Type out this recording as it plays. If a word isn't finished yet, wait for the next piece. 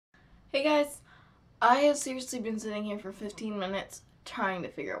Hey guys, I have seriously been sitting here for 15 minutes trying to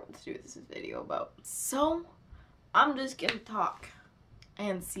figure out what to do with this video about. So, I'm just gonna talk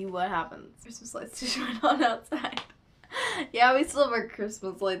and see what happens. Christmas lights just went on outside. Yeah, we still have our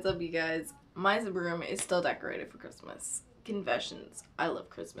Christmas lights up, you guys. My room is still decorated for Christmas. Confessions, I love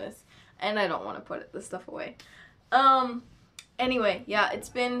Christmas, and I don't want to put this stuff away. Anyway, yeah, it's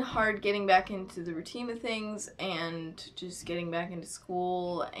been hard getting back into the routine of things and just getting back into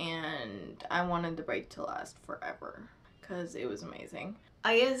school, and I wanted the break to last forever because it was amazing.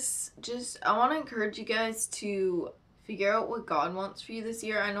 I guess I want to encourage you guys to figure out what God wants for you this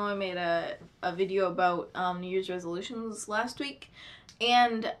year. I know I made a video about New Year's resolutions last week,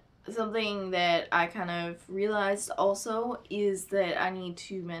 and something that I kind of realized also is that I need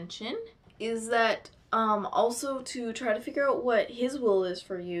to mention is that also to try to figure out what His will is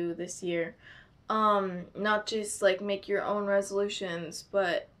for you this year. Not just like make your own resolutions,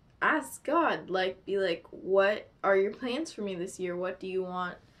 but ask God, like be like, what are your plans for me this year? What do you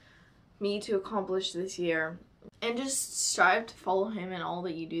want me to accomplish this year? And just strive to follow Him in all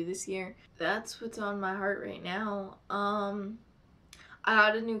that you do this year. That's what's on my heart right now. I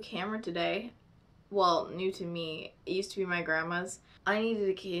got a new camera today. Well, new to me. It used to be my grandma's. I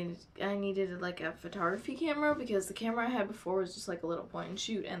needed like a photography camera because the camera I had before was just like a little point and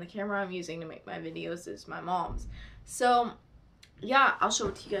shoot, and the camera I'm using to make my videos is my mom's. So yeah, I'll show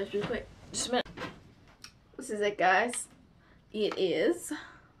it to you guys real quick. Just a minute. This is it, guys. It is,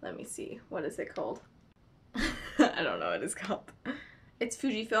 let me see, what is it called? I don't know what it's called. It's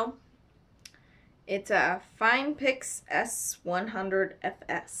Fujifilm. It's a FinePix S100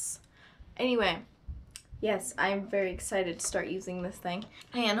 FS. Anyway, yes, I'm very excited to start using this thing,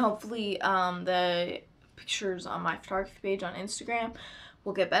 and hopefully the pictures on my photography page on Instagram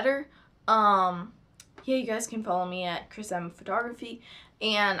will get better. Yeah, you guys can follow me at Chris M Photography,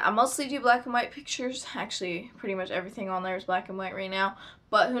 and I mostly do black and white pictures. Actually, pretty much everything on there is black and white right now,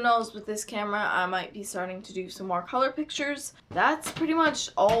 but who knows, with this camera I might be starting to do some more color pictures. That's pretty much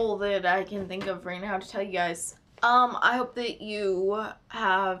all that I can think of right now to tell you guys. I hope that you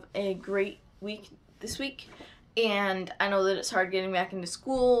have a great week this week, and I know that it's hard getting back into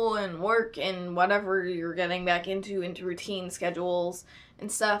school and work and whatever you're getting back into routine schedules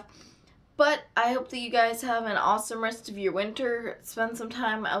and stuff, but I hope that you guys have an awesome rest of your winter. Spend some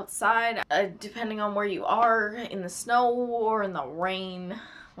time outside, depending on where you are, in the snow or in the rain.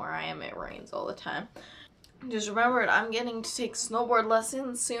 Where I am, it rains all the time. Just remember, I'm getting to take snowboard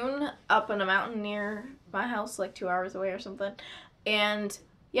lessons soon up in a mountain near my house, like 2 hours away or something, and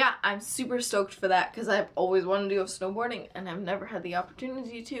yeah, I'm super stoked for that because I've always wanted to go snowboarding and I've never had the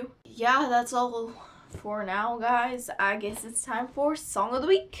opportunity to. Yeah, that's all for now, guys. I guess it's time for Song of the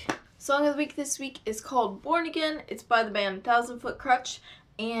Week. Song of the Week this week is called Born Again. It's by the band 1000 Foot Krutch,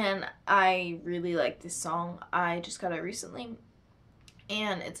 and I really like this song. I just got it recently,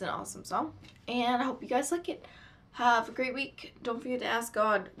 and it's an awesome song, and I hope you guys like it. Have a great week. Don't forget to ask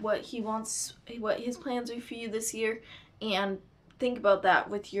God what He wants, what His plans are for you this year, and think about that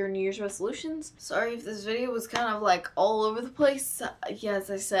with your New Year's resolutions. Sorry if this video was kind of like all over the place. Yeah,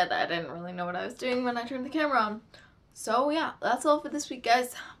 as I said, I didn't really know what I was doing when I turned the camera on. So yeah, that's all for this week,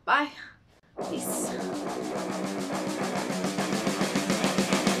 guys. Bye. Peace.